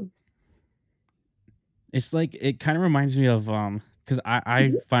too. It's like it kind of reminds me of because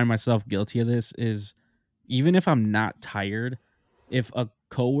I find myself guilty of this, is even if I'm not tired, if a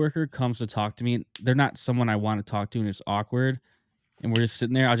coworker comes to talk to me, they're not someone I want to talk to and it's awkward, and we're just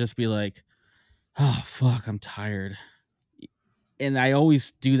sitting there, I'll just be like, oh, fuck, I'm tired. And I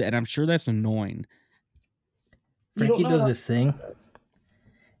always do that, and I'm sure that's annoying. You don't Frankie know does what- this thing.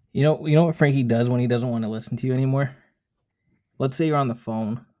 You know what Frankie does when he doesn't want to listen to you anymore? Let's say you're on the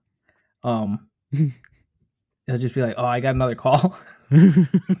phone. He'll just be like, "Oh, I got another call."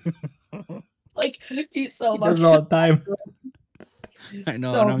 Like he's so He much. does it all the time. I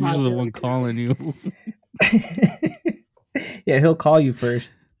know, So and I'm usually the much. one calling you. Yeah, he'll call you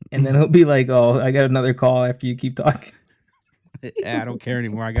first, and then he'll be like, "Oh, I got another call after you keep talking." I don't care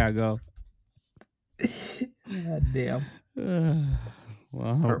anymore. I gotta go. God damn.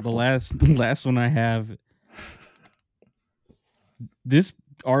 Well, Hurtful. the last one I have. This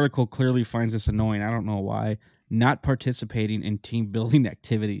article clearly finds this annoying. I don't know why. Not participating in team building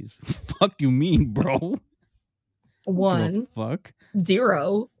activities. Fuck you mean, bro? Give a 1, fuck.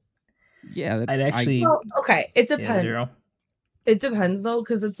 0. Yeah, that, I'd actually Well, okay, it yeah, depends. 0. It depends though,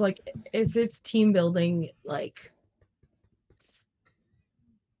 because it's like if it's team building, like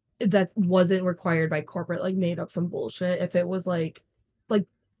that wasn't required by corporate, like made up some bullshit. If it was like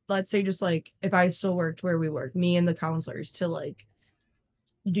let's say just like if I still worked where we work, me and the counselors to like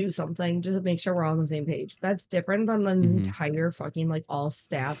do something just to make sure we're all on the same page. That's different than the Mhm. entire fucking like all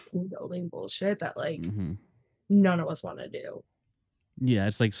staff team building bullshit that like Mhm. none of us want to do. Yeah,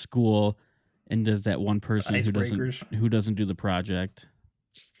 it's like school, and there's that one person Icebreakers. who doesn't do the project.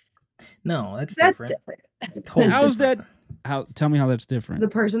 No, that's That's different. different. Totally How's different. Tell me how that's different. The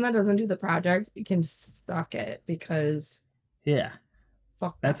person that doesn't do the project can suck it because Yeah,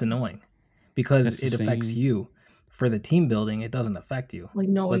 fuck that's them. annoying because That's the it affects same. you. For the team building, it doesn't affect you. Like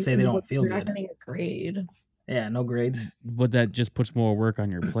no, Let's say they don't feel you're not good. getting a grade. Yeah, no grades. But that just puts more work on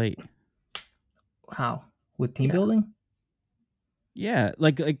your plate. How? With team Yeah. building? Yeah,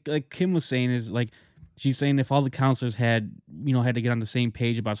 like Kim was saying, is like she's saying if all the counselors had to get on the same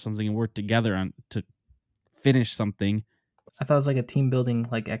page about something and work together on to finish something. I thought it was like a team building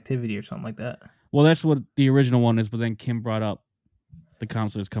like activity or something like that. Well, that's what the original one is, but then Kim brought up the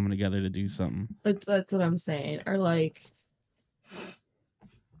counselors coming together to do something. Like that's what I'm saying. Or like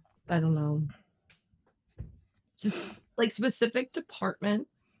I don't know. Just like specific department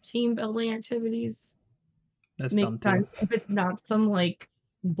team building activities That's dumb makes too. sense. If it's not some like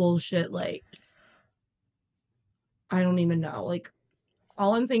bullshit like I don't even know. Like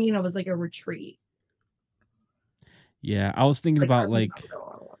all I'm thinking of is like a retreat. Yeah, I was thinking I about would like not go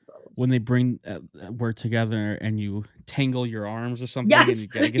on one of those. when they bring work together and you tangle your arms or something, Yes, and you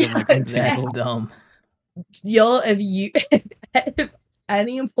gotta get them like yes, That's untangled. dumb. If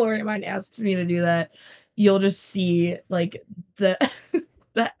any employer of mine asks me to do that, you'll just see like the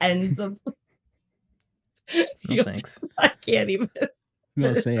the ends of No you'll thanks. I can't even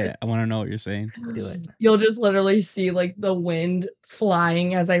No, say it. I want to know what you're saying. Do it. You'll just literally see like the wind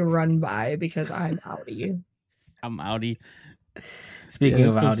flying as I run by because I'm outie. I'm outie. Speaking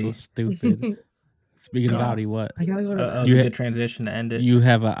of this stuff's Audi, so stupid. Speaking of Oh. outie, what? I gotta go to that bed. was You a ha- good transition to end it. You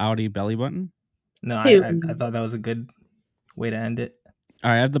have an outie belly button? No, I Dude. thought that was a good way to end it. All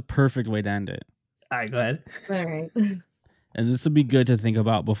right, I have the perfect way to end it. All right, go ahead. All right. And this would be good to think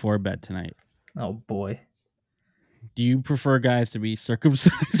about before bed tonight. Oh boy. Do you prefer guys to be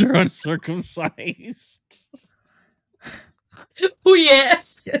circumcised or uncircumcised? Who you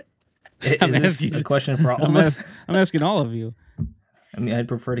ask? I'm Is this asking- a question for all of I'm us? I'm asking all of you. I mean, I'd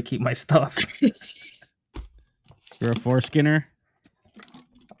prefer to keep my stuff. You're a foreskinner?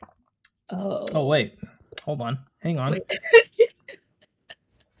 Oh wait, hold on, hang on. Wait.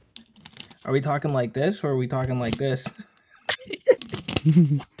 Are we talking like this or are we talking like this?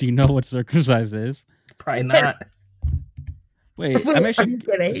 Do you know what circumcised is? Probably not. Wait, I'm Are actually you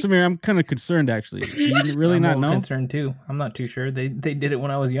kidding? Samir, I'm kind of concerned actually. Do you really I'm not a little know? concerned too. I'm not too sure. They did it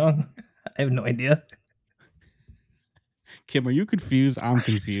when I was young. I have no idea. Kim, are you confused? I'm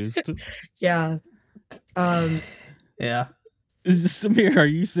confused. Yeah. Yeah. Samir, are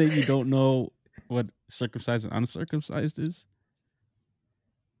you saying you don't know what circumcised and uncircumcised is?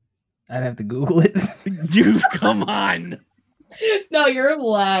 I'd have to Google it. Dude, come on. No, you're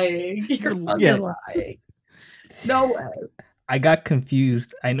lying. You're fucking Yeah. lying. No way. I got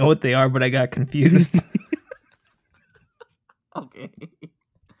confused. I know what they are, but I got confused. Okay.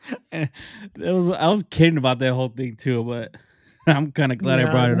 I was kidding about that whole thing too, but I'm kind of glad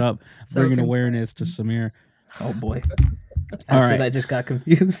I brought it up, So bringing confused. awareness to Samir. Oh boy. All I said right. I just got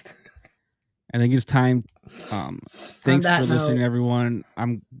confused. I think it's time. Thanks for that listening, note. everyone.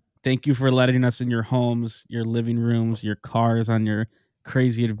 I'm Thank you for letting us in your homes, your living rooms, your cars, on your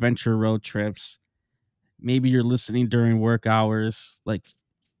crazy adventure road trips. Maybe you're listening during work hours, like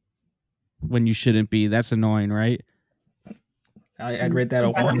when you shouldn't be. That's annoying, right? I'd rate that a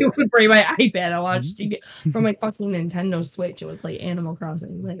I 1. would bring my iPad. I watch TV from my fucking Nintendo Switch. It would play Animal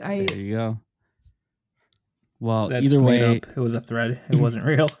Crossing. Like There you go. Well, That's either made way, up. It was a thread. It wasn't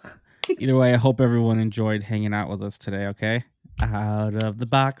real. either way, I hope everyone enjoyed hanging out with us today. Okay, out of the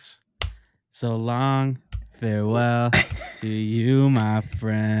box. So long, farewell to you, my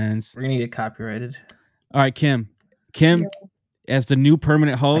friends. We're gonna get copyrighted. All right, Kim. Kim, as the new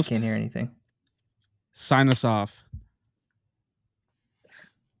permanent I host, can't hear anything. sign us off.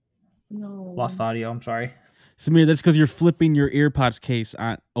 no. Lost audio. I'm sorry. Samir, that's because you're flipping your earpods case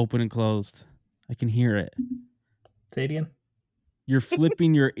on open and closed. I can hear it. Say it again. You're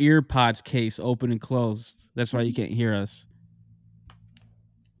flipping your earpods case open and closed. That's why you can't hear us.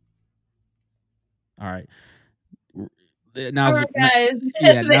 All right. All right, guys.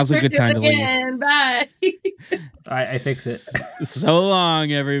 Yeah, now's a good time to leave. Again. Bye. I fix it. So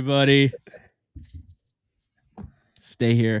long, everybody. Stay here.